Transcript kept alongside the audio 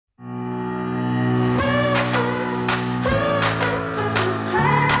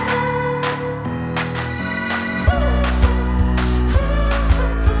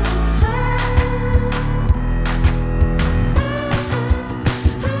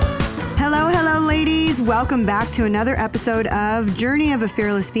welcome back to another episode of Journey of a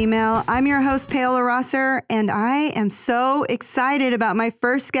Fearless Female. I'm your host, Paola Rosser, and I am so excited about my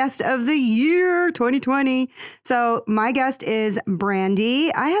first guest of the year, 2020. So my guest is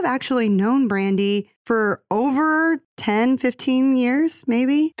Brandi. I have actually known Brandi for over 10, 15 years,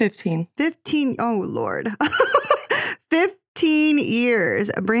 maybe? 15. 15. Oh, Lord. 15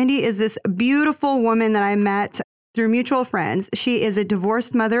 years. Brandi is this beautiful woman that I met through mutual friends. She is a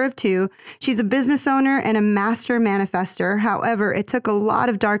divorced mother of two. She's a business owner and a master manifester. However, it took a lot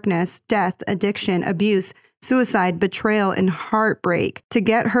of darkness, death, addiction, abuse, suicide, betrayal, and heartbreak to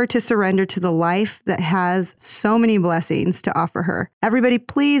get her to surrender to the life that has so many blessings to offer her. Everybody,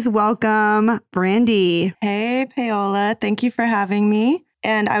 please welcome Brandi. Hey, Paola. Thank you for having me.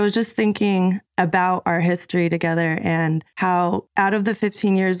 And I was just thinking about our history together and how out of the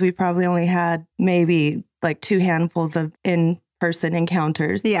 15 years, we probably only had maybe like 2 handfuls of in-person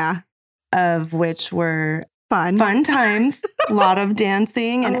encounters. Yeah. Of which were fun times, a lot of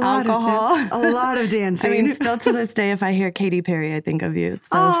dancing and alcohol. A lot of dancing. I mean, still to this day, if I hear Katy Perry, I think of you. It's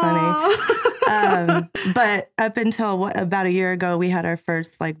so funny. But up until about a year ago, we had our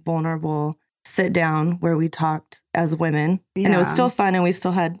first like vulnerable sit down where we talked as women. Yeah. And it was still fun and we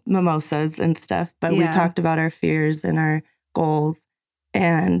still had mimosas and stuff, but we talked about our fears and our goals.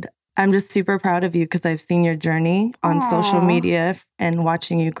 And I'm just super proud of you because I've seen your journey on social media and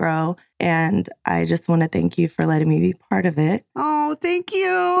watching you grow. And I just want to thank you for letting me be part of it. Oh, thank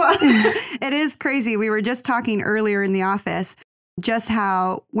you. It is crazy. We were just talking earlier in the office, just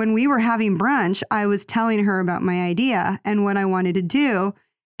how when we were having brunch, I was telling her about my idea and what I wanted to do.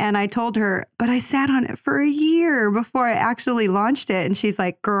 And I told her, but I sat on it for a year before I actually launched it. And she's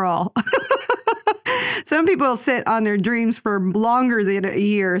like, girl, some people sit on their dreams for longer than a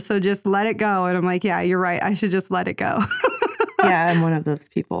year. So just let it go. And I'm like, yeah, you're right. I should just let it go. Yeah, I'm one of those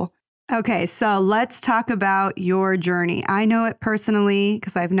people. Okay, so let's talk about your journey. I know it personally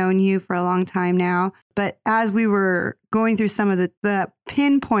because I've known you for a long time now. But as we were going through some of the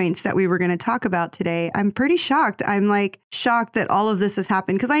pinpoints that we were going to talk about today, I'm pretty shocked. I'm like shocked that all of this has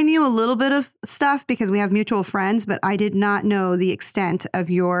happened because I knew a little bit of stuff because we have mutual friends, but I did not know the extent of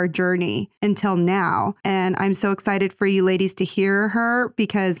your journey until now. And I'm so excited for you ladies to hear her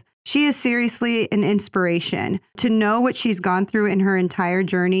because she is seriously an inspiration. To know what she's gone through in her entire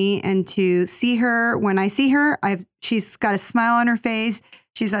journey and to see her, when I see her, she's got a smile on her face.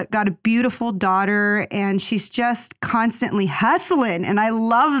 She's got a beautiful daughter and she's just constantly hustling. And I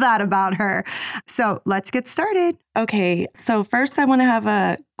love that about her. So let's get started. Okay. So first I want to have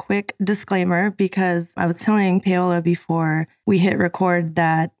a quick disclaimer because I was telling Paola before we hit record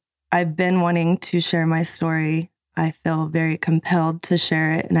that I've been wanting to share my story. I feel very compelled to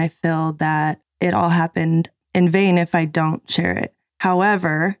share it. And I feel that it all happened in vain if I don't share it.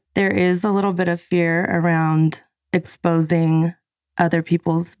 However, there is a little bit of fear around exposing other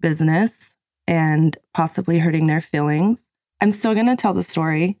people's business and possibly hurting their feelings. I'm still going to tell the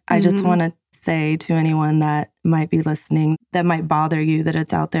story. I just want to say to anyone that might be listening, that might bother you, that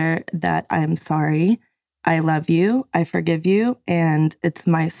it's out there, that I'm sorry. I love you. I forgive you. And it's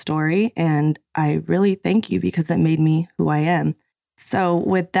my story. And I really thank you because it made me who I am. So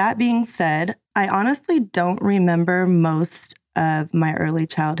with that being said, I honestly don't remember most of my early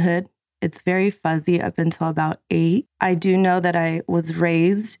childhood. It's very fuzzy up until about 8. I do know that I was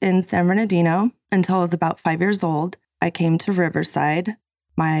raised in San Bernardino until I was about 5 years old. I came to Riverside.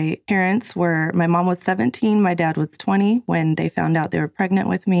 My mom was 17, my dad was 20 when they found out they were pregnant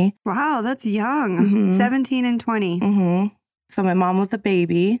with me. Wow, that's young. 17 and 20. So my mom was a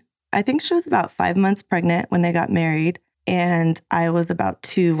baby. I think she was about 5 months pregnant when they got married. And I was about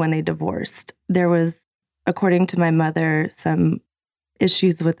 2 when they divorced. There was, according to my mother, some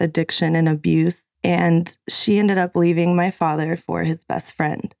issues with addiction and abuse. And she ended up leaving my father for his best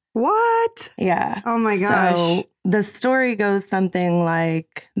friend. What? Yeah. Oh my gosh. So the story goes something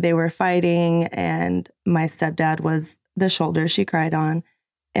like they were fighting and my stepdad was the shoulder she cried on.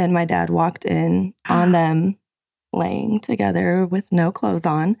 And my dad walked in on them laying together with no clothes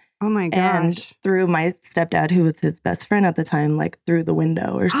on. Oh my gosh. And threw my stepdad, who was his best friend at the time, like through the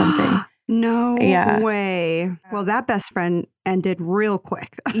window or something. No way. Well, that best friend ended real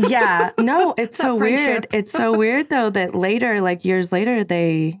quick. Yeah. No, it's so weird. It's so weird, though, that later, like years later,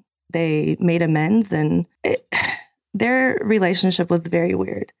 they made amends and their relationship was very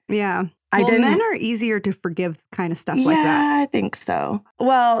weird. Yeah. Men are easier to forgive kind of stuff like that. Yeah, I think so.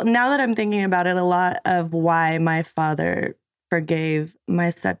 Well, now that I'm thinking about it, a lot of why my father forgave my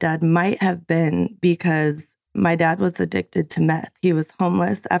stepdad might have been because my dad was addicted to meth. He was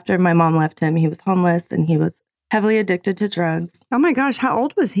homeless. After my mom left him, he was homeless and he was heavily addicted to drugs. Oh my gosh, how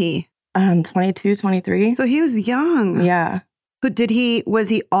old was he? 22, 23. So he was young. Yeah. But was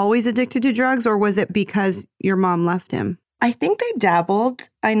he always addicted to drugs, or was it because your mom left him? I think they dabbled.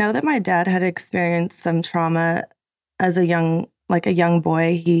 I know that my dad had experienced some trauma as a young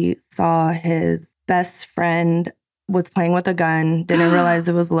boy. He saw his best friend was playing with a gun, didn't realize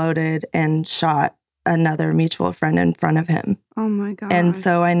it was loaded, and shot another mutual friend in front of him. Oh my God. And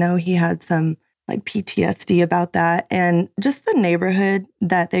so I know he had some like PTSD about that. And just the neighborhood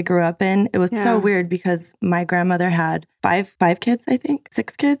that they grew up in, it was so weird because my grandmother had five kids, I think,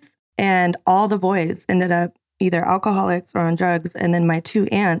 6 kids. And all the boys ended up either alcoholics or on drugs. And then my 2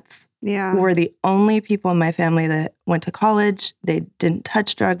 aunts were the only people in my family that went to college. They didn't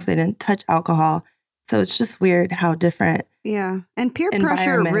touch drugs. They didn't touch alcohol. So it's just weird how different. Yeah. And peer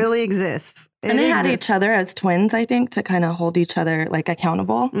pressure really exists. And they had each other as twins, I think, to kind of hold each other like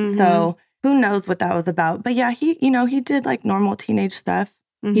accountable. Mm-hmm. So who knows what that was about. But yeah, he did like normal teenage stuff.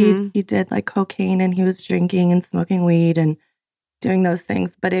 Mm-hmm. He did like cocaine, and he was drinking and smoking weed and doing those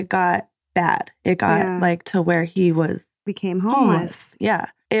things. But it got bad. It got like to where he became homeless. Yeah.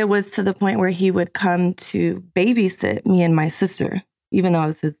 It was to the point where he would come to babysit me and my sister, even though I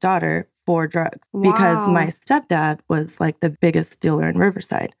was his daughter, for drugs. Wow. Because my stepdad was like the biggest dealer in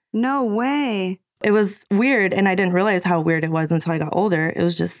Riverside. No way. It was weird, and I didn't realize how weird it was until I got older. It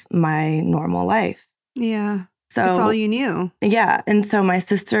was just my normal life. Yeah. So that's all you knew. Yeah. And so my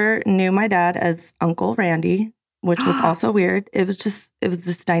sister knew my dad as Uncle Randy, which was also weird. It was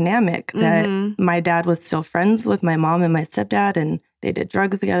this dynamic that my dad was still friends with my mom and my stepdad, and they did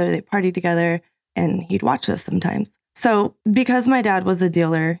drugs together, they partied together, and he'd watch us sometimes. So because my dad was a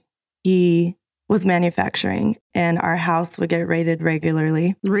dealer, he was manufacturing, and our house would get raided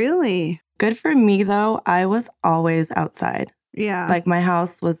regularly. Really? Good for me, though. I was always outside. Yeah. Like my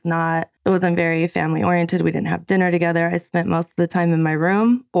house wasn't very family oriented. We didn't have dinner together. I spent most of the time in my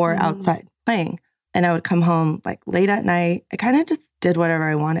room or outside playing. And I would come home like late at night. I kind of just did whatever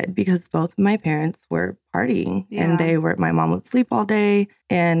I wanted because both of my parents were partying and my mom would sleep all day.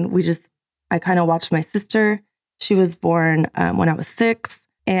 And I kind of watched my sister. She was born when I was 6.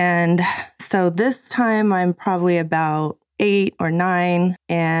 And so this time I'm probably about 8 or 9,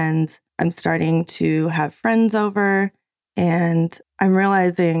 and I'm starting to have friends over, and I'm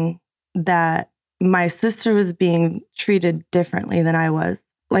realizing that my sister was being treated differently than I was.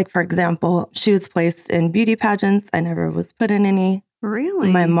 Like, for example, she was placed in beauty pageants. I never was put in any.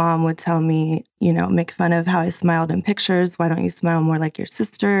 Really? My mom would tell me, make fun of how I smiled in pictures. Why don't you smile more like your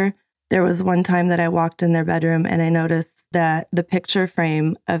sister? There was one time that I walked in their bedroom and I noticed that the picture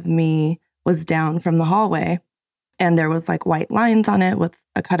frame of me was down from the hallway, and there was like white lines on it with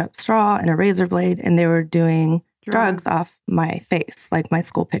a cut up straw and a razor blade, and they were doing drugs off my face, like my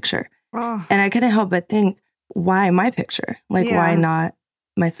school picture. Oh. And I couldn't help but think, why my picture? Like, why not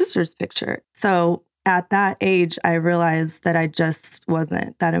my sister's picture? So at that age, I realized that I just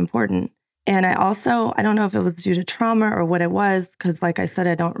wasn't that important. And I don't know if it was due to trauma or what it was, because like I said,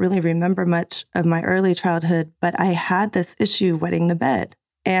 I don't really remember much of my early childhood, but I had this issue wetting the bed.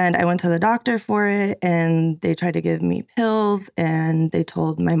 And I went to the doctor for it, and they tried to give me pills, and they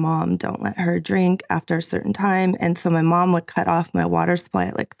told my mom, don't let her drink after a certain time. And so my mom would cut off my water supply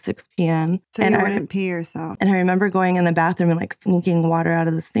at like 6 p.m. So you wouldn't pee yourself. And I remember going in the bathroom and like sneaking water out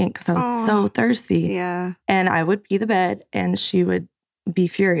of the sink because I was so thirsty. Yeah. And I would pee the bed, and she would be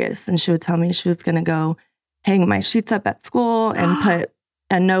furious, and she would tell me she was going to go hang my sheets up at school and put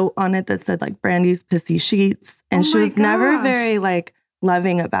a note on it that said like Brandi's pissy sheets. And she was never very like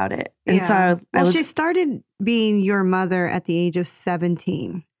loving about it. And so she started being your mother at the age of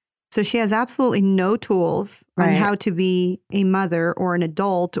 17. So she has absolutely no tools on how to be a mother or an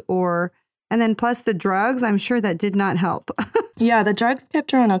adult, and then plus the drugs, I'm sure that did not help. Yeah, the drugs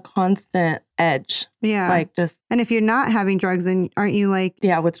kept her on a constant edge. Yeah. And if you're not having drugs, then aren't you like...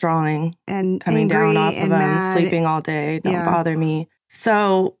 Yeah, withdrawing and coming down off of them, mad. Sleeping all day, don't bother me.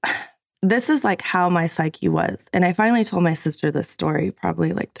 So this is like how my psyche was. And I finally told my sister this story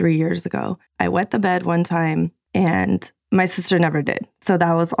probably like 3 years ago. I wet the bed one time, and my sister never did. So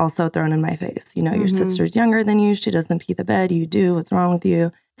that was also thrown in my face. Your sister's younger than you. She doesn't pee the bed. You do. What's wrong with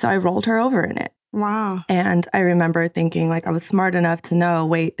you? So I rolled her over in it. Wow. And I remember thinking like I was smart enough to know,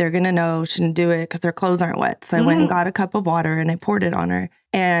 wait, they're going to know she didn't do it because her clothes aren't wet. So I went and got a cup of water and I poured it on her.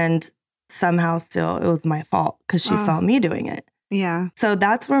 And somehow still it was my fault because she saw me doing it. Yeah. So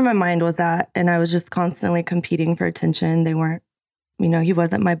that's where my mind was at. And I was just constantly competing for attention. They weren't, he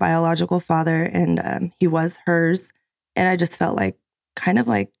wasn't my biological father, and he was hers. And I just felt like kind of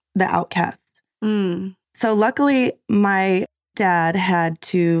like the outcast. So luckily, my dad had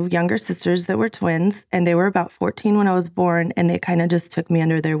 2 younger sisters that were twins, and they were about 14 when I was born, and they kind of just took me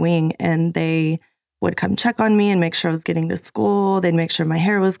under their wing, and they would come check on me and make sure I was getting to school. They'd make sure my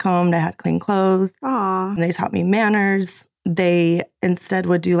hair was combed, I had clean clothes. Aw. And they taught me manners. They instead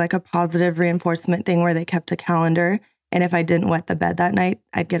would do like a positive reinforcement thing where they kept a calendar. And if I didn't wet the bed that night,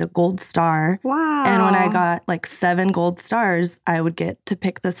 I'd get a gold star. Wow. And when I got like 7 gold stars, I would get to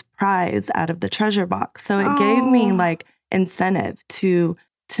pick this prize out of the treasure box. So it gave me like incentive to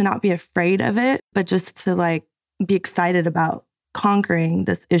not be afraid of it, but just to like be excited about conquering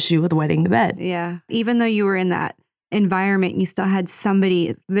this issue with wetting the bed. Yeah. Even though you were in that environment, you still had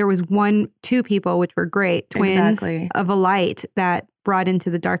somebody. There was 2 people, which were great, twins of a light that brought into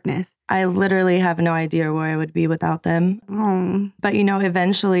the darkness. I literally have no idea where I would be without them. Oh. But,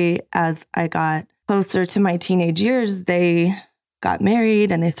 eventually, as I got closer to my teenage years, they got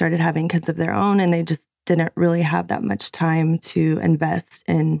married and they started having kids of their own, and they just didn't really have that much time to invest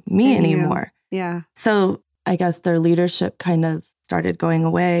in me anymore. Yeah. So I guess their leadership kind of started going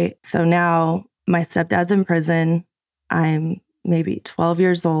away. So now my stepdad's in prison. I'm maybe 12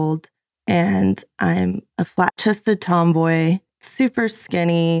 years old, and I'm a flat-chested tomboy, super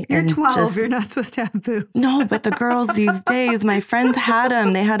skinny. You're 12. You're not supposed to have boobs. No, but the girls these days, my friends had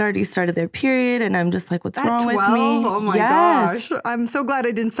them. They had already started their period, and I'm just like, what's wrong with me? Oh my gosh. I'm so glad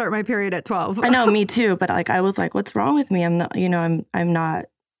I didn't start my period at 12. I know, me too. But like, I was like, what's wrong with me? I'm not, I'm not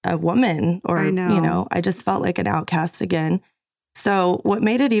a woman, or, I just felt like an outcast again. So what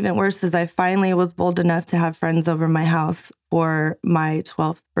made it even worse is I finally was bold enough to have friends over my house for my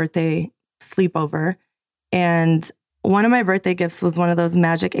 12th birthday sleepover. And one of my birthday gifts was one of those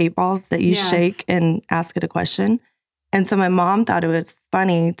magic 8 balls that you shake and ask it a question. And so my mom thought it was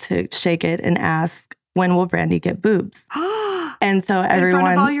funny to shake it and ask, when will Brandi get boobs? And so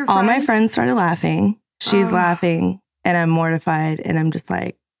everyone, all my friends started laughing. She's laughing, and I'm mortified. And I'm just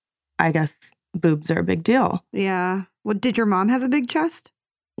like, I guess boobs are a big deal. Yeah. Well, did your mom have a big chest?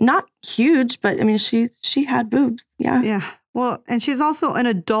 Not huge, but I mean, she had boobs. Yeah. Yeah. Well, and she's also an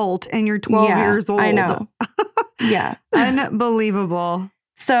adult, and you're 12 years old. I know. Yeah. Unbelievable.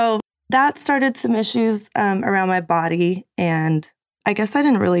 So that started some issues around my body. And I guess I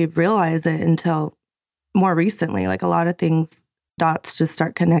didn't really realize it until more recently. Like a lot of things, dots just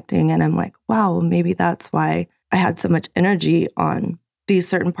start connecting. And I'm like, wow, maybe that's why I had so much energy on these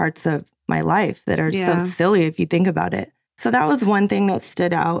certain parts of my life that are so silly if you think about it. So that was one thing that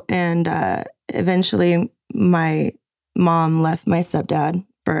stood out. And eventually my mom left my stepdad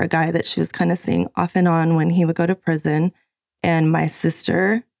for a guy that she was kind of seeing off and on when he would go to prison. And my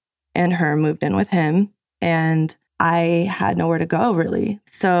sister and her moved in with him. And I had nowhere to go, really.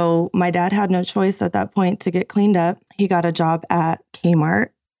 So my dad had no choice at that point to get cleaned up. He got a job at Kmart.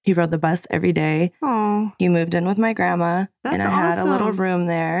 He rode the bus every day. Oh, he moved in with my grandma. And I had a little room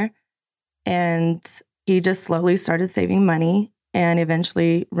there. And he just slowly started saving money and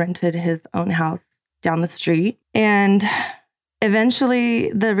eventually rented his own house down the street. And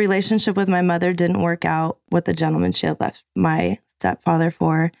eventually the relationship with my mother didn't work out with the gentleman she had left my stepfather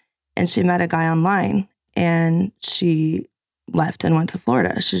for. And she met a guy online, and she left and went to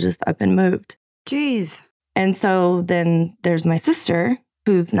Florida. She just up and moved. Jeez. And so then there's my sister,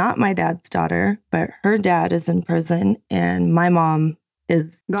 who's not my dad's daughter, but her dad is in prison, and my mom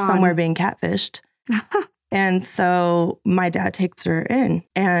is somewhere being catfished. And so my dad takes her in.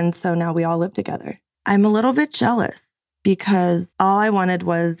 And so now we all live together. I'm a little bit jealous because all I wanted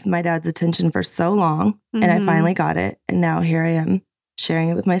was my dad's attention for so long. And I finally got it. And now here I am sharing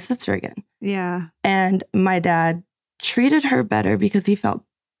it with my sister again. Yeah. And my dad treated her better because he felt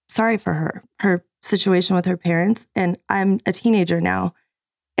sorry for her situation with her parents. And I'm a teenager now,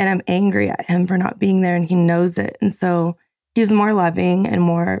 and I'm angry at him for not being there, and he knows it. And so he's more loving and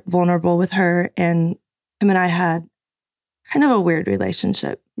more vulnerable with her. And him and I had kind of a weird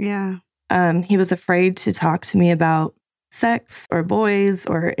relationship. Yeah. He was afraid to talk to me about sex or boys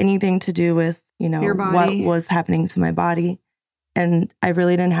or anything to do with, what was happening to my body. And I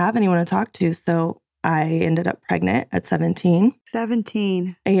really didn't have anyone to talk to. So I ended up pregnant at 17.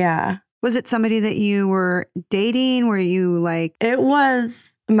 17. Yeah. Was it somebody that you were dating? Were you like... It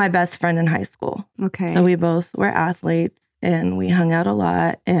was my best friend in high school. Okay. So we both were athletes, and we hung out a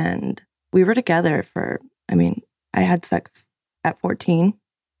lot, and we were together I had sex at 14.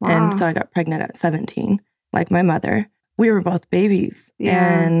 Wow. And so I got pregnant at 17, like my mother. We were both babies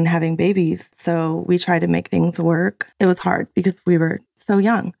and having babies. So we tried to make things work. It was hard because we were so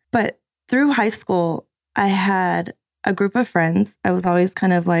young. But through high school, I had a group of friends. I was always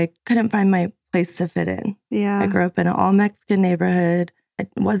kind of like, couldn't find my place to fit in. Yeah. I grew up in an all Mexican neighborhood. I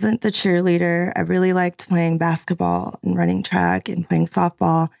wasn't the cheerleader. I really liked playing basketball and running track and playing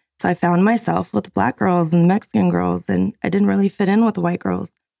softball. So I found myself with the Black girls and Mexican girls, and I didn't really fit in with the white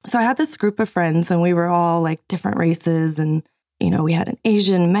girls. So I had this group of friends, and we were all like different races. And, we had an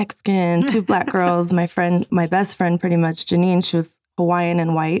Asian, Mexican, 2 Black girls. My best friend, pretty much, Janine, she was Hawaiian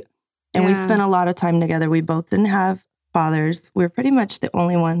and white. And we spent a lot of time together. We both didn't have fathers. We were pretty much the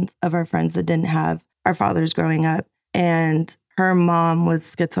only ones of our friends that didn't have our fathers growing up. And her mom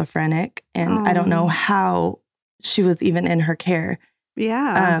was schizophrenic. And I don't know how she was even in her care.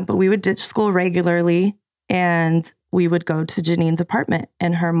 Yeah. But we would ditch school regularly, and we would go to Janine's apartment,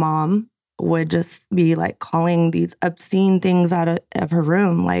 and her mom would just be like calling these obscene things out of her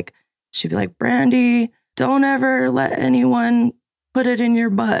room. Like she'd be like, Brandi, don't ever let anyone put it in your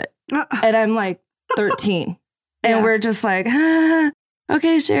butt. And I'm like 13. And we're just like,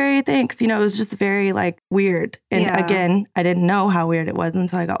 okay, Sherry, thanks. It was just very like weird. And again, I didn't know how weird it was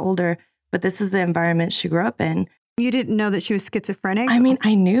until I got older. But this is the environment she grew up in. You didn't know that she was schizophrenic? I mean,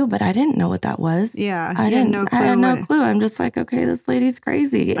 I knew, but I didn't know what that was. Yeah. I had no clue. I'm just like, okay, this lady's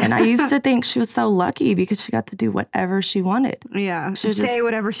crazy. And I used to think she was so lucky because she got to do whatever she wanted. Yeah. She would say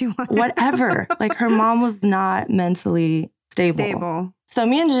whatever she wanted. Whatever. Like her mom was not mentally stable. So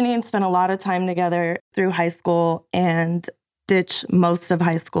me and Janine spent a lot of time together through high school and ditched most of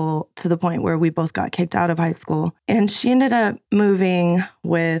high school to the point where we both got kicked out of high school. And she ended up moving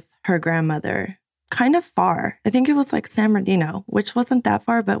with her grandmother kind of far. I think it was like San Bernardino, which wasn't that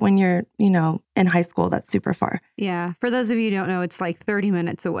far, but when you're, in high school, that's super far. Yeah. For those of you who don't know, it's like 30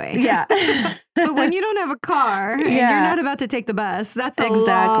 minutes away. Yeah. But when you don't have a car and you're not about to take the bus, that's a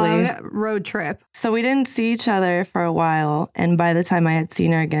long road trip. So we didn't see each other for a while. And by the time I had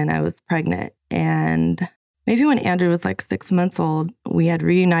seen her again, I was pregnant. And maybe when Andrew was like 6 months old, we had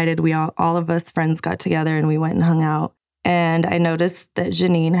reunited. We all of us friends got together and we went and hung out. And I noticed that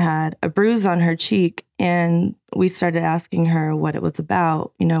Janine had a bruise on her cheek, and we started asking her what it was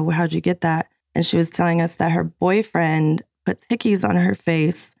about. How'd you get that? And she was telling us that her boyfriend puts hickeys on her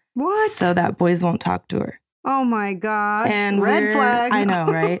face. What? So that boys won't talk to her. Oh my gosh. And red flag. I know,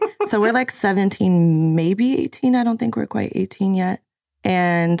 right? So we're like 17, maybe 18. I don't think we're quite 18 yet.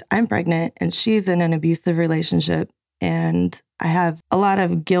 And I'm pregnant, and she's in an abusive relationship. And I have a lot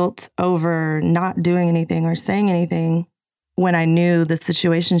of guilt over not doing anything or saying anything when I knew the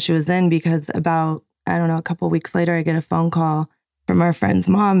situation she was in, because about, a couple of weeks later, I get a phone call from our friend's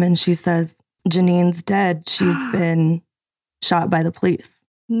mom, and she says, Janine's dead. She's been shot by the police.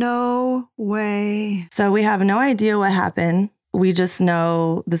 No way. So we have no idea what happened. We just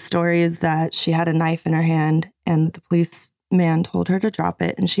know the story is that she had a knife in her hand, and the policeman told her to drop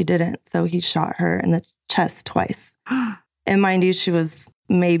it, and she didn't. So he shot her in the chest twice. And mind you, she was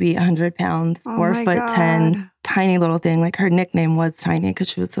maybe 100 pounds, 4'10", tiny little thing. Like her nickname was Tiny because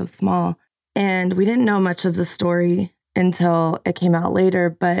she was so small. And we didn't know much of the story until it came out later.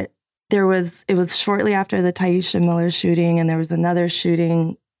 But it was shortly after the Taisha Miller shooting, and there was another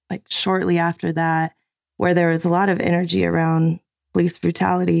shooting like shortly after that, where there was a lot of energy around police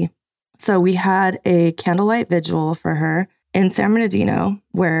brutality. So we had a candlelight vigil for her in San Bernardino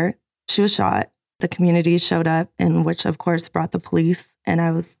where she was shot. The community showed up, and which of course brought the police. And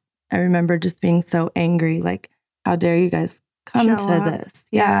I remember just being so angry, like, how dare you guys come to this?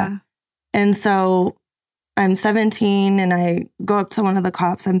 Yeah. And so I'm 17 and I go up to one of the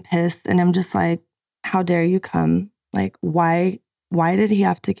cops. I'm pissed, and I'm just like, how dare you come? Like, why did he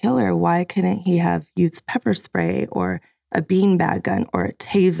have to kill her? Why couldn't he have used pepper spray or a beanbag gun or a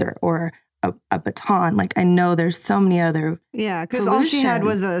taser or a baton? Like, I know there's so many other because all she had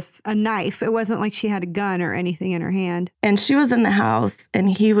was a knife. It wasn't like she had a gun or anything in her hand. And she was in the house,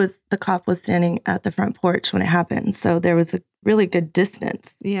 and the cop was standing at the front porch when it happened. So there was a really good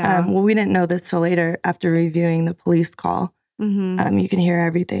distance. Yeah. Well, we didn't know this till later after reviewing the police call. Mm-hmm. You can hear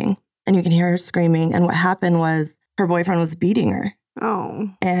everything, and you can hear her screaming. And what happened was her boyfriend was beating her.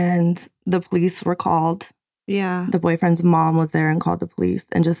 Oh. And the police were called. Yeah. The boyfriend's mom was there and called the police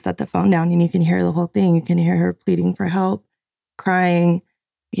and just set the phone down. And you can hear the whole thing. You can hear her pleading for help, crying.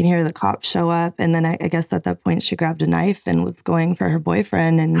 You can hear the cops show up. And then I guess at that point, she grabbed a knife and was going for her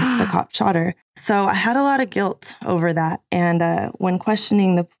boyfriend, and the cop shot her. So I had a lot of guilt over that. And when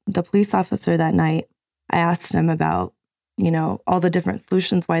questioning the police officer that night, I asked him about, all the different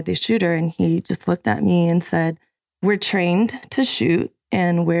solutions why they shoot her. And he just looked at me and said, we're trained to shoot,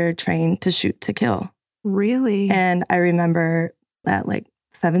 and we're trained to shoot to kill. Really? And I remember at like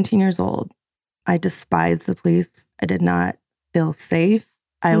 17 years old, I despised the police. I did not feel safe.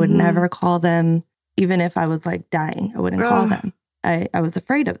 I would never call them, even if I was like dying. I wouldn't call them. I was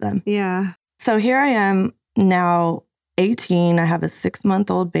afraid of them. Yeah. So here I am now 18. I have a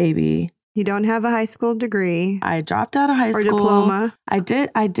 6-month-old baby. You don't have a high school degree. I dropped out of high school. Or diploma. I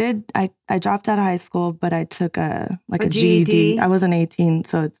dropped out of high school, but I took a GED. GED. I wasn't 18,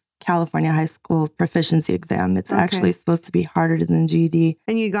 so it's California High School Proficiency Exam. It's actually supposed to be harder than GED.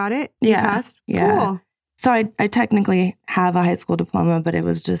 And you got it? You passed? Yeah. Cool. So I technically have a high school diploma, but it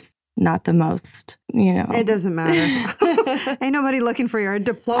was just not the most, It doesn't matter. Ain't nobody looking for your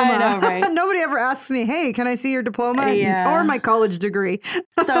diploma. I know, right? Nobody ever asks me, hey, can I see your diploma? Yeah. Or my college degree.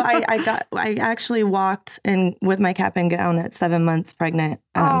 So I actually walked in with my cap and gown at 7 months pregnant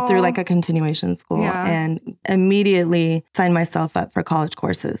through like a continuation school and immediately signed myself up for college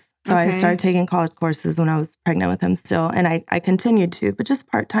courses. So I started taking college courses when I was pregnant with him still. And I continued to, but just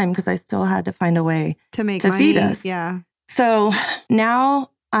part-time because I still had to find a way to make to money. feed us. Yeah. So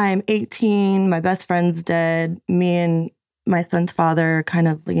now I'm 18. My best friend's dead. Me and my son's father kind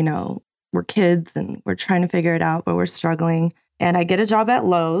of, we're kids and we're trying to figure it out, but we're struggling. And I get a job at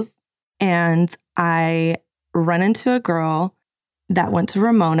Lowe's and I run into a girl that went to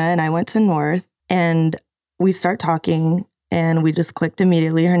Ramona and I went to North, and we start talking and we just clicked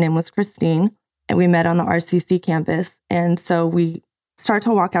immediately. Her name was Christine and we met on the RCC campus. And so we start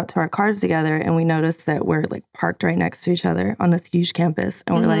to walk out to our cars together and we notice that we're like parked right next to each other on this huge campus.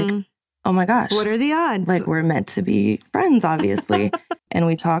 And we're like, oh my gosh. What are the odds? Like we're meant to be friends, obviously. And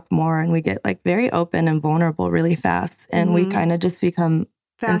we talk more and we get like very open and vulnerable really fast. And we kind of just become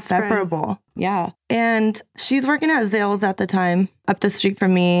inseparable. Friends. Yeah. And she's working at Zales at the time up the street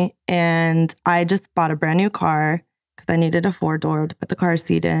from me. And I just bought a brand new car because I needed a 4-door to put the car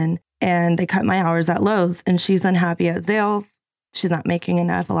seat in. And they cut my hours at Lowe's and she's unhappy at Zales. She's not making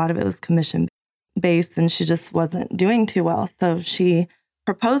enough. A lot of it was commission based and she just wasn't doing too well. So she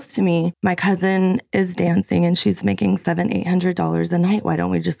proposed to me. My cousin is dancing and she's making $700-800 a night. Why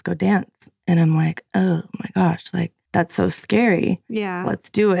don't we just go dance? And I'm like, oh my gosh, like that's so scary. Yeah. Let's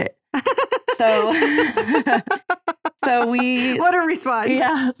do it. So we... What a response.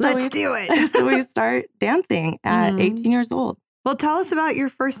 Yeah. Let's do it. So we start dancing at 18 years old. Well, tell us about your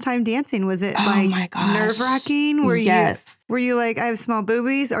first time dancing. Was it my gosh. nerve-wracking? Yes. Were you like, I have small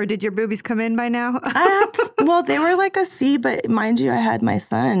boobies, or did your boobies come in by now? Well, they were like a C, but mind you, I had my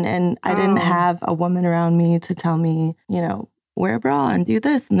son and I didn't have a woman around me to tell me, wear a bra and do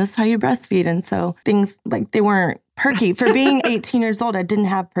this and this is how you breastfeed. And so things like they weren't perky. For being 18 years old, I didn't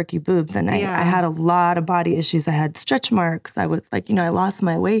have perky boobs and I had a lot of body issues. I had stretch marks. I was like, I lost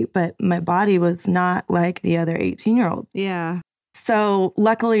my weight, but my body was not like the other 18-year-olds. Yeah. So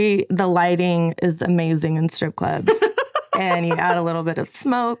luckily the lighting is amazing in strip clubs. And you add a little bit of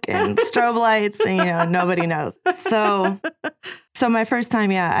smoke and strobe lights and, nobody knows. So my first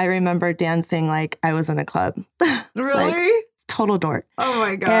time, I remember dancing like I was in a club. Really? Like, total dork. Oh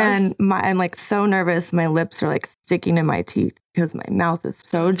my gosh. And I'm like so nervous. My lips are like sticking in my teeth because my mouth is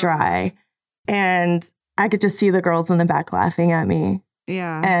so dry. And I could just see the girls in the back laughing at me.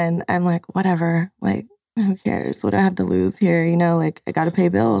 Yeah. And I'm like, whatever, like, who cares? What do I have to lose here? like I got to pay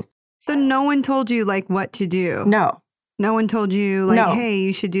bills. So no one told you like what to do? No. No one told you like, hey,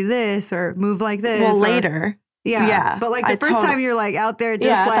 you should do this or move like this? Well, later. Yeah. But like the first time you're like out there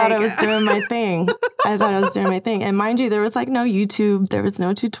just I thought I was doing my thing. And mind you, there was like no YouTube. There was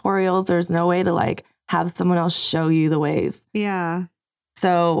no tutorials. There was no way to like have someone else show you the ways. Yeah.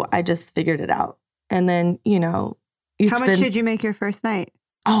 So I just figured it out. And then, how much did you make your first night?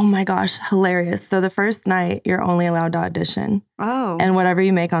 Oh my gosh, hilarious. So the first night, you're only allowed to audition. Oh. And whatever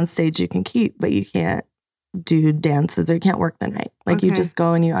you make on stage, you can keep, but you can't do dances or you can't work the night. Like you just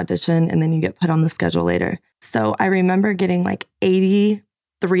go and you audition and then you get put on the schedule later. So I remember getting like $83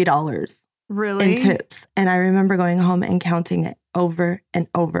 really in tips. And I remember going home and counting it over and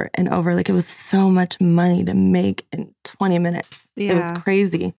over and over. Like it was so much money to make in 20 minutes. Yeah. It was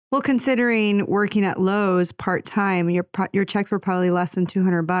crazy. Well, considering working at Lowe's part-time, your checks were probably less than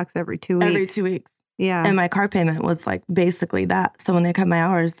 $200 every 2 weeks. Every 2 weeks. Yeah. And my car payment was like basically that. So when they cut my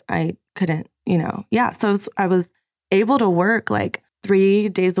hours, I couldn't, So I was able to work like 3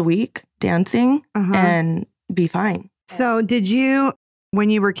 days a week dancing and be fine. So did you, when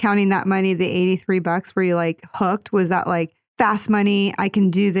you were counting that money, the $83, were you like hooked? Was that like fast money? I can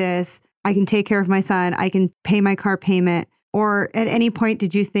do this. I can take care of my son. I can pay my car payment. Or at any point,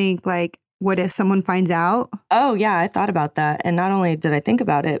 did you think like, what if someone finds out? Oh, yeah, I thought about that. And not only did I think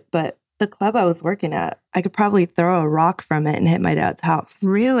about it, but the club I was working at, I could probably throw a rock from it and hit my dad's house.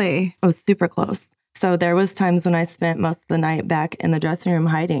 Really? It was super close. So there was times when I spent most of the night back in the dressing room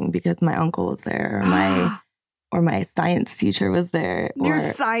hiding because my uncle was there or my science teacher was there. Your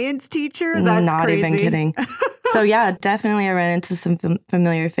science teacher? That's not crazy. Even kidding. So yeah, definitely I ran into some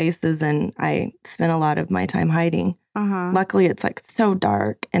familiar faces and I spent a lot of my time hiding. Uh-huh. Luckily, it's like so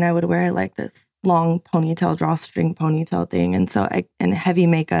dark, and I would wear like this long ponytail, drawstring ponytail thing, and heavy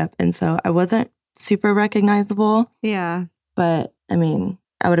makeup, and so I wasn't super recognizable. Yeah. But I mean,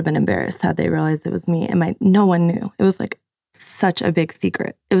 I would have been embarrassed had they realized it was me, and no one knew. It was like such a big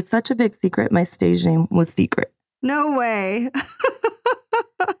secret. It was such a big secret. My stage name was Secret. No way.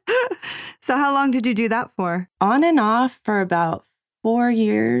 So how long did you do that for? On and off for about 4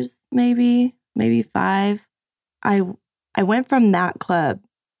 years, maybe 5. I went from that club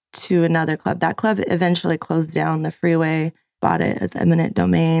to another club. That club eventually closed down. The freeway bought it as eminent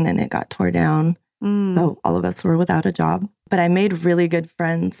domain and it got tore down. So all of us were without a job. But I made really good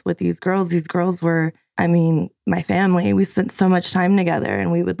friends with these girls. These girls were, I mean, my family. We spent so much time together,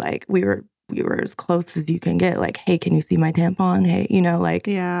 and we were as close as you can get. Like, hey, can you see my tampon? Hey,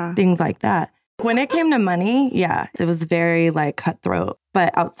 things like that. When it came to money, yeah, it was very like cutthroat.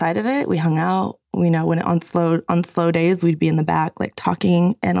 But outside of it, we hung out. When on slow days, we'd be in the back like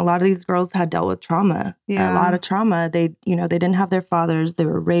talking. And a lot of these girls had dealt with trauma. Yeah. A lot of trauma. They didn't have their fathers. They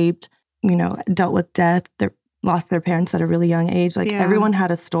were raped. Dealt with death. They lost their parents at a really young age. Like everyone had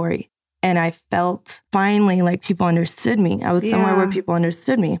a story. And I felt finally like people understood me. I was somewhere where people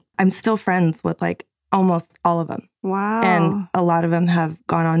understood me. I'm still friends with like almost all of them. Wow. And a lot of them have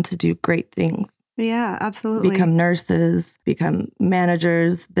gone on to do great things. Yeah, absolutely. Become nurses, become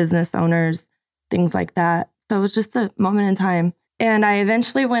managers, business owners, things like that. So it was just a moment in time. And I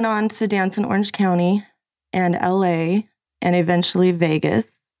eventually went on to dance in Orange County and LA and eventually Vegas.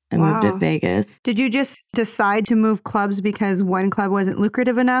 I moved to Vegas. Did you just decide to move clubs because one club wasn't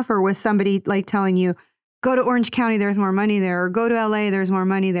lucrative enough? Or was somebody like telling you, go to Orange County, there's more money there, or go to LA, there's more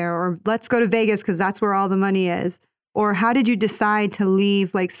money there, or let's go to Vegas because that's where all the money is? Or how did you decide to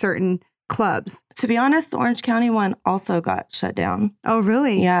leave like certain clubs? To be honest, the Orange County one also got shut down. Oh,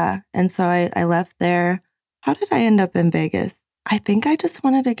 really? Yeah. And so I left there. How did I end up in Vegas? I think I just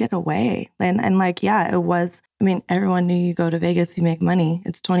wanted to get away. And like, yeah, it was, I mean, everyone knew you go to Vegas, you make money.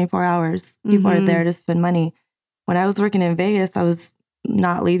 It's 24 hours. People are there to spend money. When I was working in Vegas, I was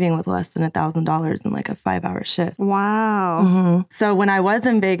not leaving with less than $1,000 in like a 5-hour shift. Wow. So when I was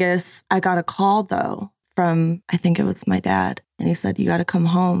in Vegas, I got a call though from, I think it was my dad. And he said, you got to come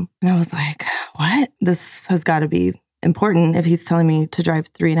home. And I was like, what? This has got to be important if he's telling me to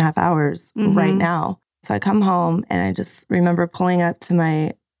drive 3.5 hours right now. So I come home and I just remember pulling up to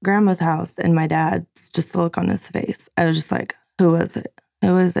my grandma's house and my dad's just look on his face. I was just like, who was it?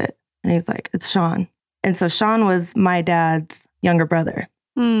 Who is it? And he's like, it's Sean. And so Sean was my dad's younger brother.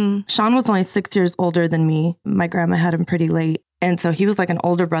 Sean was only 6 years older than me. My grandma had him pretty late. And so he was like an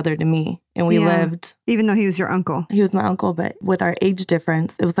older brother to me. And we lived. Even though he was your uncle. He was my uncle, but with our age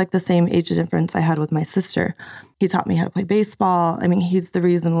difference, it was like the same age difference I had with my sister. He taught me how to play baseball. I mean, he's the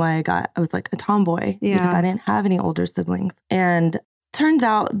reason why I was like a tomboy. Because I didn't have any older siblings. And turns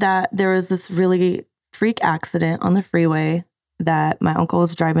out that there was this really freak accident on the freeway that my uncle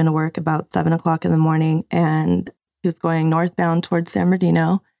was driving to work about 7 o'clock in the morning. And he was going northbound towards San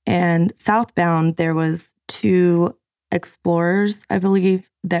Bernardino. And southbound, there was 2 Explorers, I believe,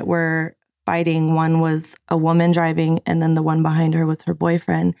 that were fighting. One was a woman driving, and then the one behind her was her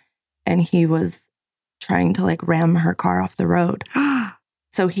boyfriend. And he was trying to like ram her car off the road.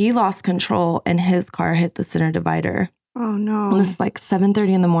 So he lost control and his car hit the center divider. Oh, no. And it's like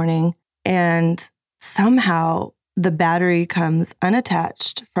 7:30 in the morning. And somehow the battery comes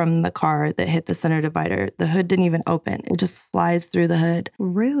unattached from the car that hit the center divider. The hood didn't even open. It just flies through the hood.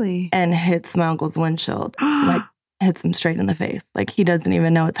 Really? And hits my uncle's windshield. Like hits him straight in the face. Like he doesn't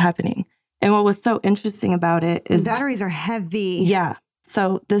even know it's happening. And what was so interesting about it is... The batteries are heavy. Yeah.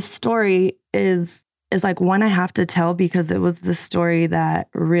 So this story is like one I have to tell because it was the story that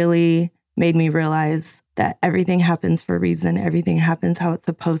really made me realize that everything happens for a reason. Everything happens how it's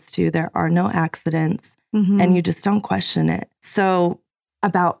supposed to. There are no accidents and you just don't question it. So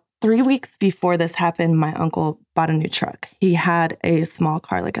about 3 weeks before this happened, my uncle bought a new truck. He had a small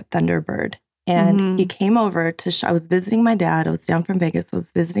car, like a Thunderbird. And he came over to, I was visiting my dad. I was down from Vegas. I was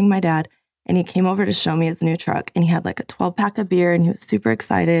visiting my dad. And he came over to show me his new truck. And he had like a 12-pack of beer and he was super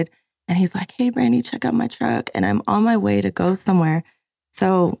excited. And he's like, hey, Brandi, check out my truck. And I'm on my way to go somewhere.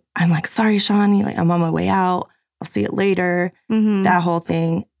 So I'm like, sorry, Sean. I'm on my way out. I'll see it later. That whole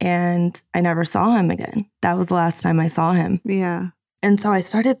thing. And I never saw him again. That was the last time I saw him. Yeah. And so I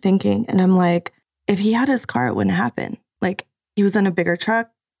started thinking, and I'm like, if he had his car, it wouldn't happen. Like he was in a bigger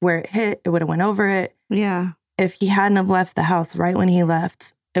truck. Where it hit, it would have went over it. Yeah. If he hadn't have left the house right when he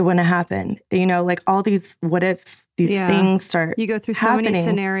left, it wouldn't have happened. Like all these what ifs, these things start You go through happening. so many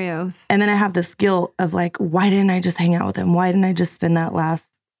scenarios. And then I have this guilt of like, why didn't I just hang out with him? Why didn't I just spend that last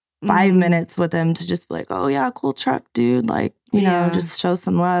 5 minutes with him to just be like, oh yeah, cool truck, dude. Like, you know, just show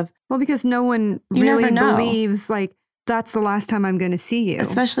some love. Well, because no one really believes like that's the last time I'm going to see you.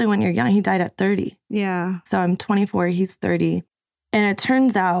 Especially when you're young. He died at 30. Yeah. So I'm 24, he's 30. And it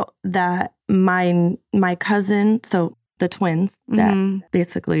turns out that my cousin, so the twins that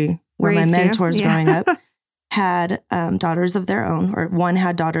basically were my mentors growing up, had daughters of their own, or one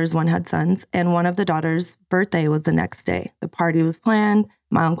had daughters, one had sons. And one of the daughters' birthday was the next day. The party was planned.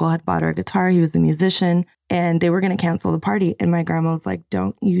 My uncle had bought her a guitar. He was a musician. And they were going to cancel the party. And my grandma was like,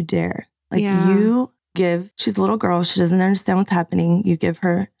 don't you dare. Like you give, she's a little girl. She doesn't understand what's happening. You give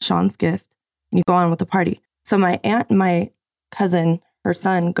her Sean's gift and you go on with the party. So my aunt and my cousin, her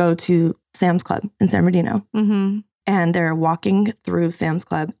son, go to Sam's Club in San Bernardino. And they're walking through Sam's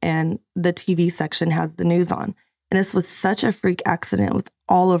Club and the TV section has the news on. And this was such a freak accident. It was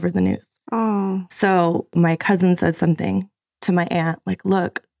all over the news. Oh. So my cousin said something to my aunt, like,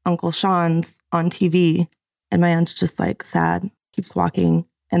 look, Uncle Sean's on TV. And my aunt's just like sad, keeps walking.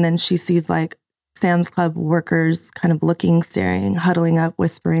 And then she sees like Sam's Club workers kind of looking, staring, huddling up,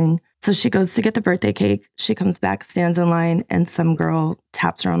 whispering. So she goes to get the birthday cake. She comes back, stands in line, and some girl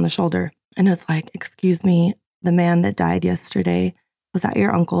taps her on the shoulder. And it's like, excuse me, the man that died yesterday, was that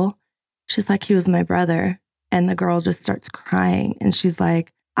your uncle? She's like, he was my brother. And the girl just starts crying. And she's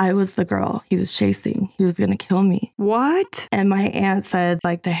like, I was the girl he was chasing. He was going to kill me. What? And my aunt said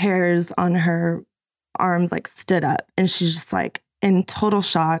like the hairs on her arms like stood up. And she's just like in total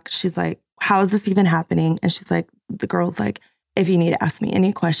shock. She's like, how is this even happening? And she's like, the girl's like, if you need to ask me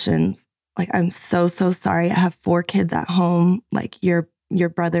any questions, like, I'm so sorry. I have 4 kids at home. Like your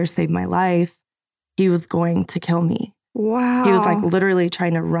brother saved my life. He was going to kill me. Wow. He was like literally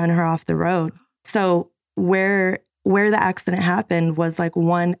trying to run her off the road. So where the accident happened was like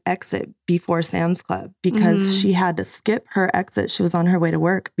one exit before Sam's Club because she had to skip her exit. She was on her way to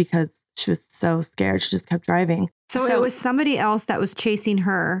work because she was so scared. She just kept driving. So it was somebody else that was chasing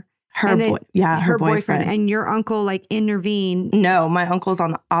her. Her boyfriend. And your uncle like intervened. No, my uncle's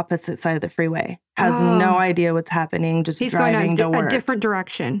on the opposite side of the freeway. Has no idea what's happening. Just he's driving to work. A different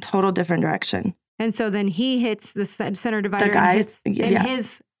direction. Total different direction. And so then he hits the center divider. The guy, and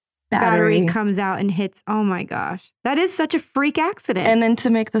his battery comes out and hits. Oh my gosh. That is such a freak accident. And then to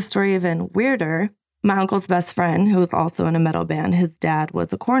make the story even weirder, my uncle's best friend, who was also in a metal band, his dad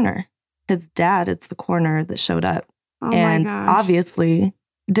was a coroner. His dad is the coroner that showed up. Oh and my gosh. Obviously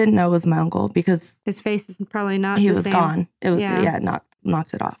didn't know it was my uncle because his face is probably not he the was same. gone. It was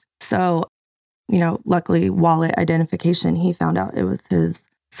knocked it off. So, luckily wallet identification, he found out it was his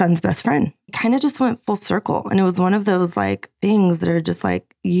son's best friend. Kind of just went full circle. And it was one of those like things that are just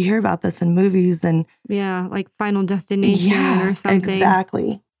like, you hear about this in movies and like Final Destination or something.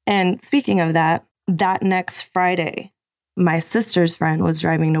 Exactly. And speaking of that next Friday, my sister's friend was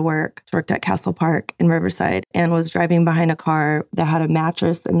driving to work. She worked at Castle Park in Riverside and was driving behind a car that had a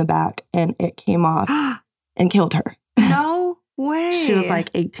mattress in the back and it came off and killed her. No way. She was like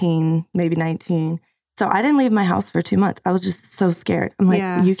 18, maybe 19. So I didn't leave my house for 2 months. I was just so scared. I'm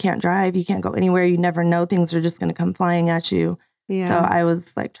like, you can't drive. You can't go anywhere. You never know. Things are just going to come flying at you. Yeah. So I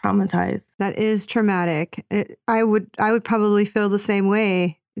was like traumatized. That is traumatic. I would probably feel the same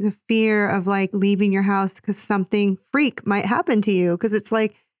way. The fear of like leaving your house because something freak might happen to you. Because it's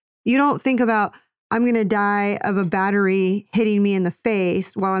like, you don't think about, I'm going to die of a battery hitting me in the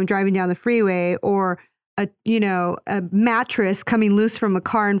face while I'm driving down the freeway, or a mattress coming loose from a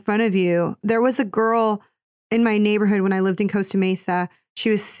car in front of you. There was a girl in my neighborhood when I lived in Costa Mesa. She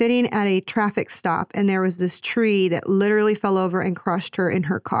was sitting at a traffic stop and there was this tree that literally fell over and crushed her in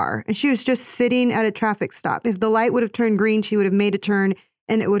her car. And she was just sitting at a traffic stop. If the light would have turned green, she would have made a turn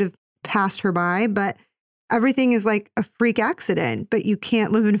and it would have passed her by. But everything is like a freak accident, but you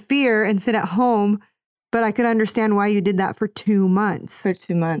can't live in fear and sit at home. But I could understand why you did that for 2 months. For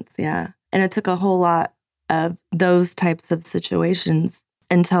 2 months, yeah. And it took a whole lot of those types of situations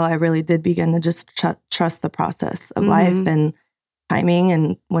until I really did begin to just trust the process of life and timing.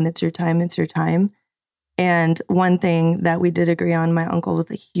 And when it's your time, it's your time. And one thing that we did agree on, my uncle was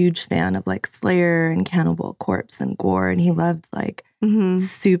a huge fan of like Slayer and Cannibal Corpse and gore. And he loved like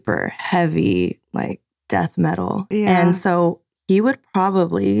super heavy, like death metal. Yeah. And so he would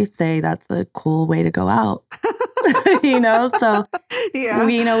probably say that's a cool way to go out, so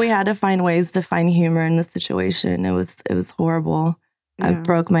we had to find ways to find humor in the situation. It was horrible. Yeah. I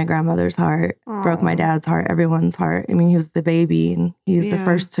broke my grandmother's heart, broke my dad's heart, everyone's heart. I mean, he was the baby and he's the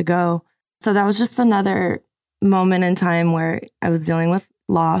first to go. So that was just another moment in time where I was dealing with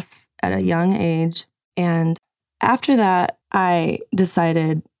loss at a young age. And after that, I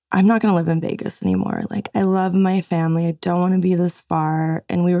decided I'm not going to live in Vegas anymore. Like, I love my family. I don't want to be this far.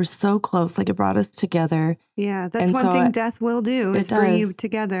 And we were so close. Like, it brought us together. Yeah, that's one thing death will do is bring you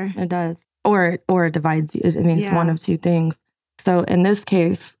together. It does. Or it divides you. I mean, it's one of two things. So in this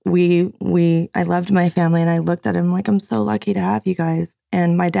case, I loved my family, and I looked at him like, I'm so lucky to have you guys.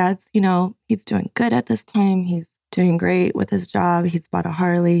 And my dad's, he's doing good at this time. He's doing great with his job. He's bought a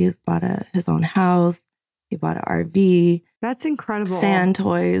Harley. He's bought his own house. He bought an RV. That's incredible. Sand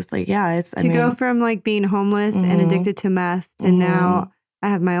toys. Like, yeah. Go from like being homeless and addicted to meth to now I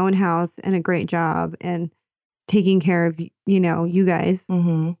have my own house and a great job and taking care of, you guys.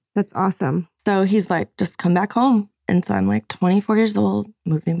 Mm-hmm. That's awesome. So he's like, just come back home. And so I'm like 24 years old,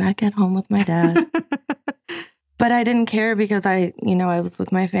 moving back at home with my dad. But I didn't care because I was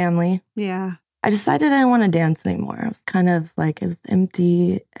with my family. Yeah. I decided I didn't want to dance anymore. I was kind of like, it was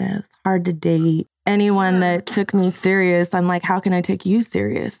empty. It was hard to date. Anyone that took me serious, I'm like, how can I take you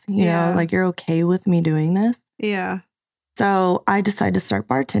serious? You know, like, you're okay with me doing this? Yeah. So I decided to start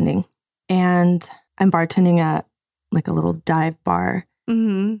bartending. And I'm bartending at like a little dive bar.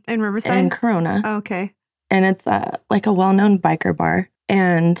 Mm-hmm. In Riverside? In Corona. Oh, okay. And it's like a well-known biker bar.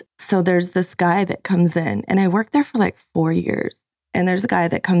 And so there's this guy that comes in, and I worked there for like 4 years. And there's a guy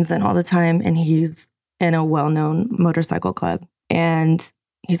that comes in all the time, and he's in a well-known motorcycle club. And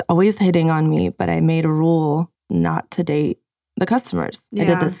he's always hitting on me, but I made a rule not to date the customers. Yeah. I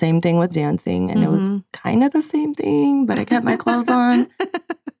did the same thing with dancing, and it was kind of the same thing, but I kept my clothes on.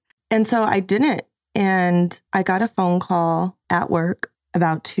 And so I didn't. And I got a phone call at work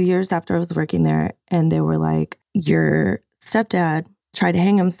about 2 years after I was working there, and they were like, your stepdad tried to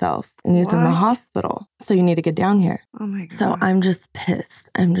hang himself, and he's in the hospital, so you need to get down here. Oh my God. So I'm just pissed.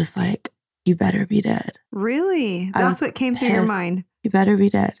 I'm just like, you better be dead. Really? That's what came through your mind? You better be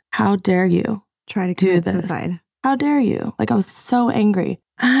dead. How dare you try to commit suicide? How dare you? Like, I was so angry.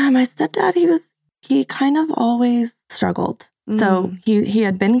 My stepdad, he kind of always struggled. So he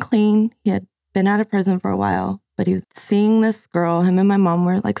had been clean. He had been out of prison for a while, but he was seeing this girl. Him and my mom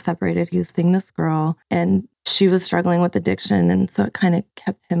were like separated. He was seeing this girl, and she was struggling with addiction. And so it kind of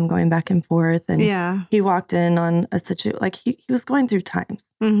kept him going back and forth. And he walked in on a situation, like he was going through times,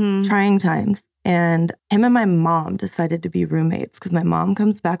 trying times. And him and my mom decided to be roommates because my mom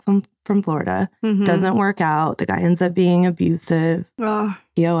comes back from Florida, doesn't work out. The guy ends up being abusive,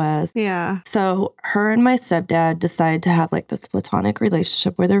 POS. Yeah. So her and my stepdad decided to have like this platonic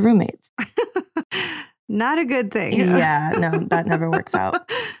relationship where they're roommates. Not a good thing. Yeah, no, that never works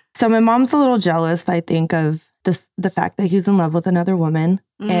out. So my mom's a little jealous, I think, of the fact that he's in love with another woman.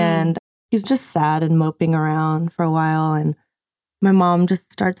 And he's just sad and moping around for a while. And my mom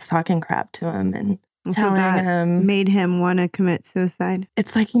just starts talking crap to him and telling him. Made him want to commit suicide.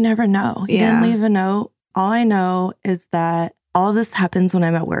 It's like, you never know. He didn't leave a note. All I know is that all of this happens when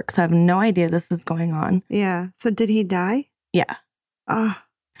I'm at work. So I have no idea this is going on. Yeah. So did he die? Yeah. Oh.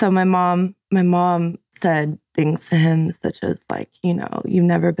 So my mom said things to him such as like, you've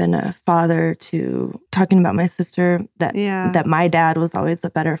never been a father to, talking about my sister, that my dad was always a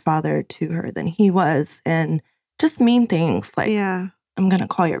better father to her than he was. And just mean things like, I'm going to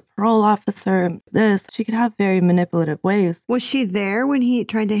call your parole officer, this. She could have very manipulative ways. Was she there when he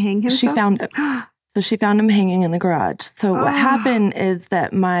tried to hang himself? She found him. So she found him hanging in the garage. So what happened is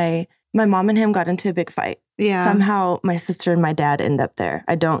that my mom and him got into a big fight. Yeah. Somehow my sister and my dad end up there.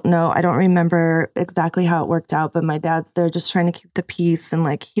 I don't know. I don't remember exactly how it worked out, but my dad's there just trying to keep the peace, and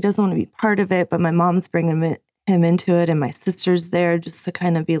like, he doesn't want to be part of it, but my mom's bringing him into it, and my sister's there just to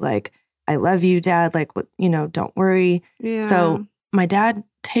kind of be like, I love you, Dad. Like, don't worry. Yeah. So my dad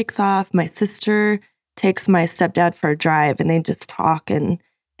takes off. My sister takes my stepdad for a drive, and they just talk, and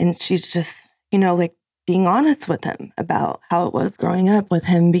she's just, like, being honest with him about how it was growing up with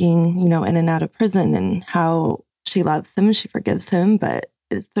him being, in and out of prison, and how she loves him, she forgives him, but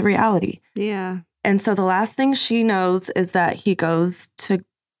it's the reality. Yeah. And so the last thing she knows is that he goes to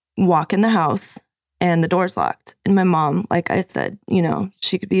walk in the house and the door's locked. And my mom, like I said,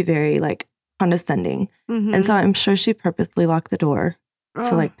 she could be very like condescending. And so I'm sure she purposely locked the door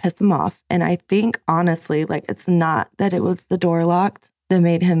to like piss him off. And I think honestly, like, it's not that it was the door locked that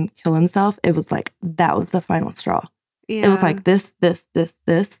made him kill himself. It was like, that was the final straw. Yeah. It was like this,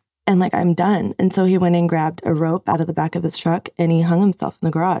 and like, I'm done. And so he went and grabbed a rope out of the back of his truck, and he hung himself in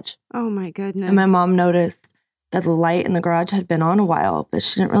the garage. Oh my goodness. And my mom noticed that the light in the garage had been on a while, but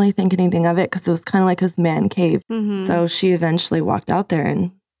she didn't really think anything of it because it was kind of like his man cave. So she eventually walked out there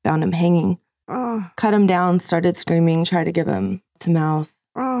and found him hanging. Cut him down, started screaming, tried to give him to mouth.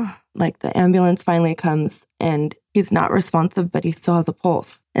 Like, the ambulance finally comes, and he's not responsive, but he still has a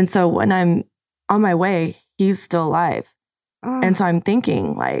pulse. And so when I'm on my way, he's still alive. And so I'm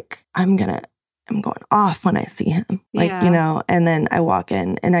thinking like, I'm going off when I see him. Like, and then I walk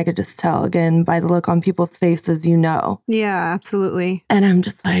in and I could just tell again by the look on people's faces, Yeah, absolutely. And I'm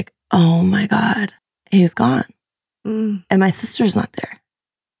just like, oh my God, he's gone. And my sister's not there.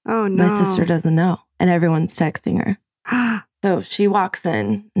 Oh no. My sister doesn't know. And everyone's texting her. So she walks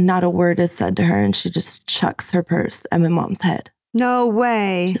in, not a word is said to her, and she just chucks her purse at my mom's head. No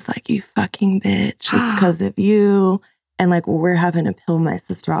way. She's like, you fucking bitch. It's because of you. And like, we're having to peel my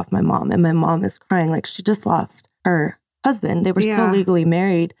sister off my mom. And my mom is crying like she just lost her husband. They were still legally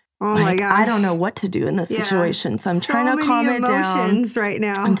married. Oh like, my gosh. I don't know what to do in this situation. So I'm trying to calm it down right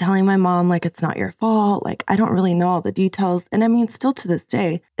now. I'm telling my mom, like, it's not your fault. Like, I don't really know all the details. And I mean, still to this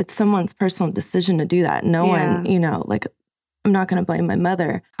day, it's someone's personal decision to do that. No one, like, I'm not going to blame my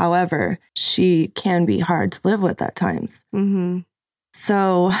mother. However, she can be hard to live with at times.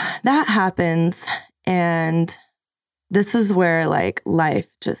 So that happens. And this is where like life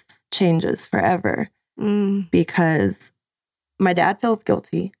just changes forever because my dad feels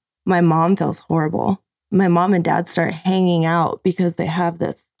guilty. My mom feels horrible. My mom and dad start hanging out because they have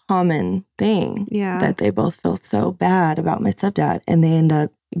this common thing that they both feel so bad about my stepdad, and they end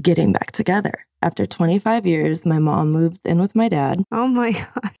up getting back together. After 25 years, my mom moves in with my dad. Oh my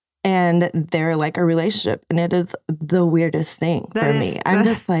God. And they're like a relationship, and it is the weirdest thing for me. I'm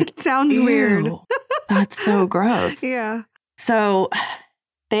just like, sounds weird. That's so gross. Yeah. So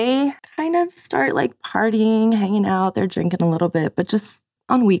they kind of start like partying, hanging out. They're drinking a little bit, but just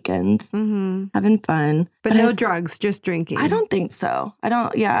on weekends, having fun. But no drugs, just drinking. I don't think so. I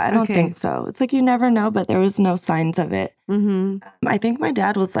don't think so. It's like you never know, but there was no signs of it. I think my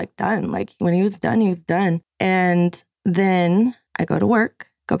dad was like done. Like when he was done, he was done. And then I go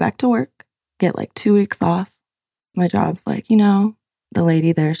back to work, get like 2 weeks off. My job's like, the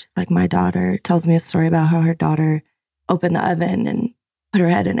lady there, she's like, my daughter tells me a story about how her daughter opened the oven and put her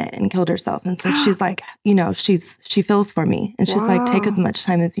head in it and killed herself. And so she's like, she feels for me. And she's like, take as much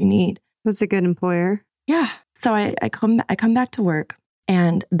time as you need. That's a good employer. Yeah. So I come back to work,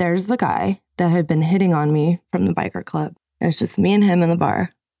 and there's the guy that had been hitting on me from the biker club. And it's just me and him in the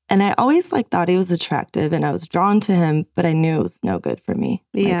bar. And I always like thought he was attractive and I was drawn to him, but I knew it was no good for me.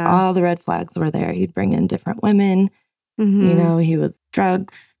 Like all the red flags were there. He'd bring in different women. He was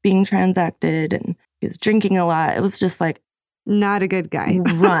drugs being transacted and he was drinking a lot. It was just like, not a good guy.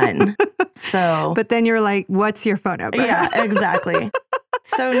 Run. So, but then you're like, what's your phone number? Yeah, exactly.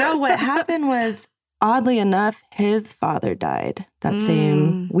 So no, what happened was, oddly enough, his father died that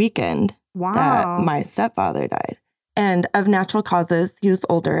same weekend that my stepfather died. And of natural causes, he was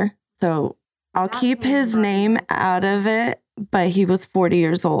older. So I'll keep his name out of it, but he was 40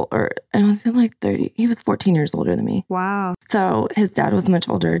 years old, or I was like 30. He was 14 years older than me. Wow. So his dad was much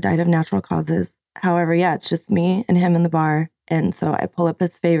older, died of natural causes. However, it's just me and him in the bar. And so I pull up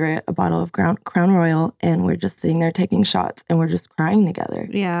his favorite, a bottle of Crown Royal, and we're just sitting there taking shots and we're just crying together.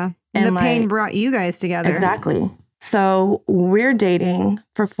 Yeah. And the pain brought you guys together. Exactly. So we're dating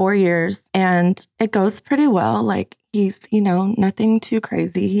for 4 years and it goes pretty well. Like he's, nothing too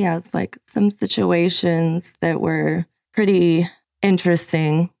crazy. He has like some situations that were pretty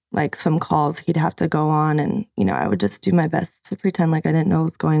interesting, like some calls he'd have to go on. And, I would just do my best to pretend like I didn't know what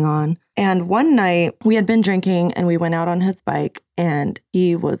was going on. And one night we had been drinking and we went out on his bike and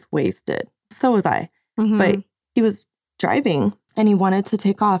he was wasted. So was I. But he was driving and he wanted to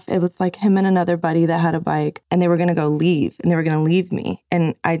take off. It was like him and another buddy that had a bike and they were going to go leave and they were going to leave me.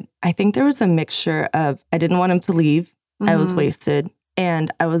 And I think there was a mixture of, I didn't want him to leave. I was wasted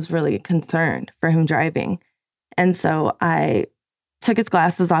and I was really concerned for him driving. And so I took his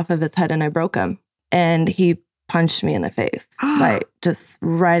glasses off of his head and I broke them. And he punched me in the face, like just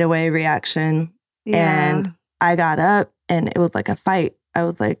right away reaction. Yeah. And I got up and it was like a fight. I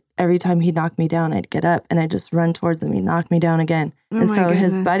was like, every time he'd knock me down, I'd get up and I'd just run towards him. He'd knock me down again. And so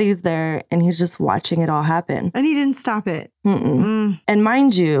his buddy's there and he's just watching it all happen. And he didn't stop it. And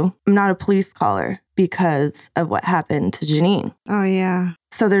mind you, I'm not a police caller because of what happened to Janine. Oh, yeah.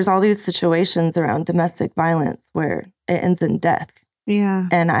 So there's all these situations around domestic violence where it ends in death. Yeah.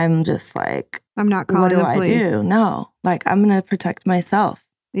 And I'm just like, I'm not calling the police. What do I do? No, like I'm going to protect myself.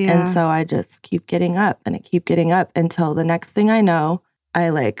 Yeah. And so I just keep getting up and I keep getting up until the next thing I know, I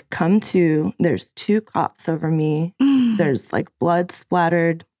like come to, there's 2 cops over me. There's like blood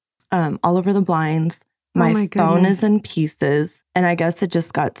splattered all over the blinds. My phone is in pieces. And I guess it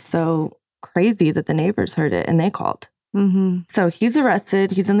just got so crazy that the neighbors heard it and they called. So he's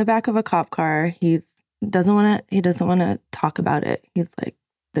arrested. He's in the back of a cop car. He doesn't want to talk about it. He's like,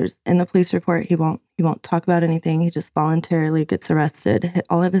 there's in the police report, he won't talk about anything. He just voluntarily gets arrested.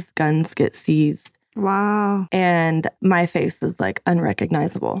 All of his guns get seized. Wow. And my face is like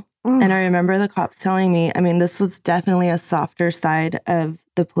unrecognizable. And I remember the cops telling me, I mean, this was definitely a softer side of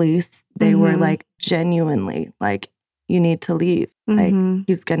the police. They were like genuinely like, you need to leave. Like,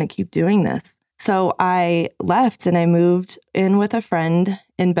 he's going to keep doing this. So I left and I moved in with a friend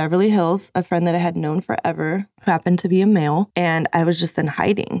in Beverly Hills, a friend that I had known forever, who happened to be a male. And I was just in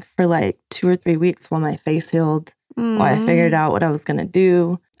hiding for like 2 or 3 weeks while my face healed, while I figured out what I was going to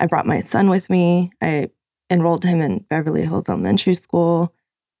do. I brought my son with me. I enrolled him in Beverly Hills Elementary School.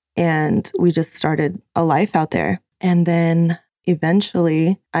 And we just started a life out there. And then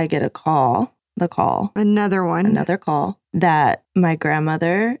eventually I get another call that my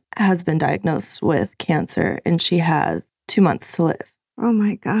grandmother has been diagnosed with cancer and she has 2 months to live. Oh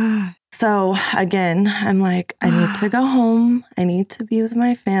my God. So again, I'm like, I need to go home. I need to be with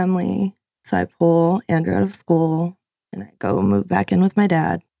my family. So I pull Andrew out of school and I go move back in with my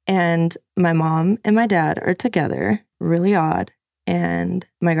dad. And my mom and my dad are together, really odd. And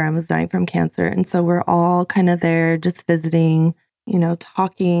my grandma's dying from cancer. And so we're all kind of there just visiting, you know,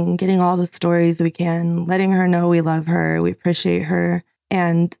 talking, getting all the stories we can, letting her know we love her, we appreciate her.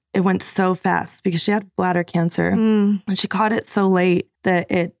 And it went so fast because she had bladder cancer. And she caught it so late that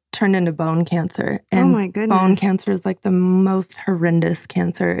it turned into bone cancer. And oh my goodness. Bone cancer is like the most horrendous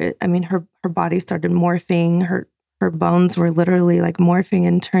cancer. I mean, her body started morphing. Her bones were literally like morphing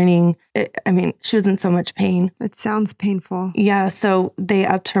and turning. She was in so much pain. It sounds painful. Yeah. So they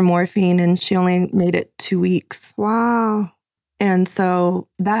upped her morphine and she only made it 2 weeks. Wow. And so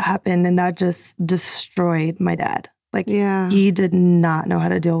that happened and that just destroyed my dad. Like he did not know how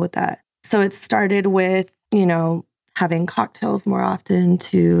to deal with that. So it started with, you know, having cocktails more often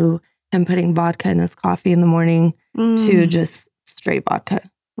to him putting vodka in his coffee in the morning to just straight vodka.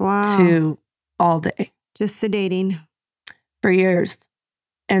 Wow. To all day. Just sedating. For years.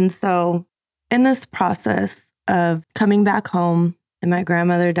 And so in this process of coming back home and my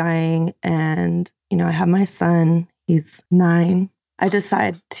grandmother dying and, you know, I have my son, he's 9. I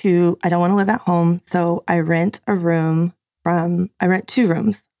decide I don't want to live at home. So I rent 2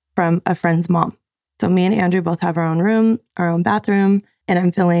 rooms from a friend's mom. So me and Andrew both have our own room, our own bathroom, and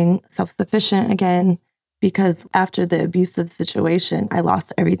I'm feeling self-sufficient again because after the abusive situation, I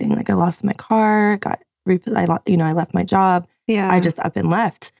lost everything. Like I lost my car, I left my job. Yeah. I just up and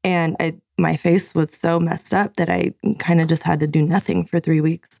left. And my face was so messed up that I kind of just had to do nothing for 3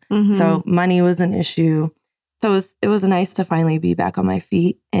 weeks. So money was an issue. So it was nice to finally be back on my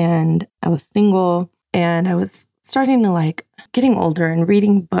feet. And I was single and I was starting to like getting older and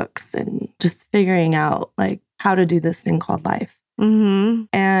reading books and just figuring out like how to do this thing called life.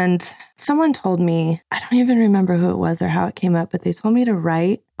 And someone told me, I don't even remember who it was or how it came up, but they told me to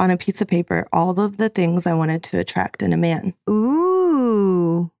write on a piece of paper all of the things I wanted to attract in a man.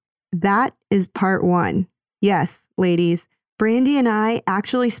 Ooh, that is part 1. Yes, ladies. Brandi and I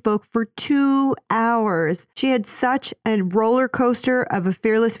actually spoke for 2 hours. She had such a roller coaster of a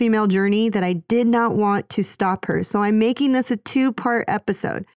fearless female journey that I did not want to stop her. So I'm making this a 2-part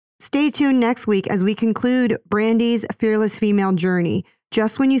episode. Stay tuned next week as we conclude Brandi's fearless female journey.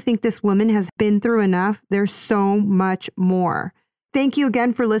 Just when you think this woman has been through enough, there's so much more. Thank you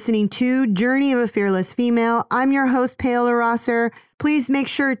again for listening to Journey of a Fearless Female. I'm your host, Paola Rosser. Please make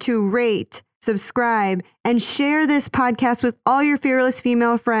sure to rate, subscribe, and share this podcast with all your fearless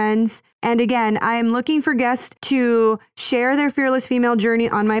female friends. And again, I am looking for guests to share their fearless female journey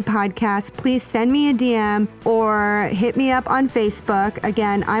on my podcast. Please send me a DM or hit me up on Facebook.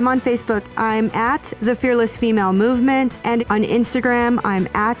 Again, I'm on Facebook. I'm at The Fearless Female Movement. And on Instagram, I'm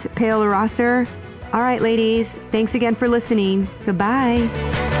at Paola Rosser. All right, ladies, thanks again for listening. Goodbye.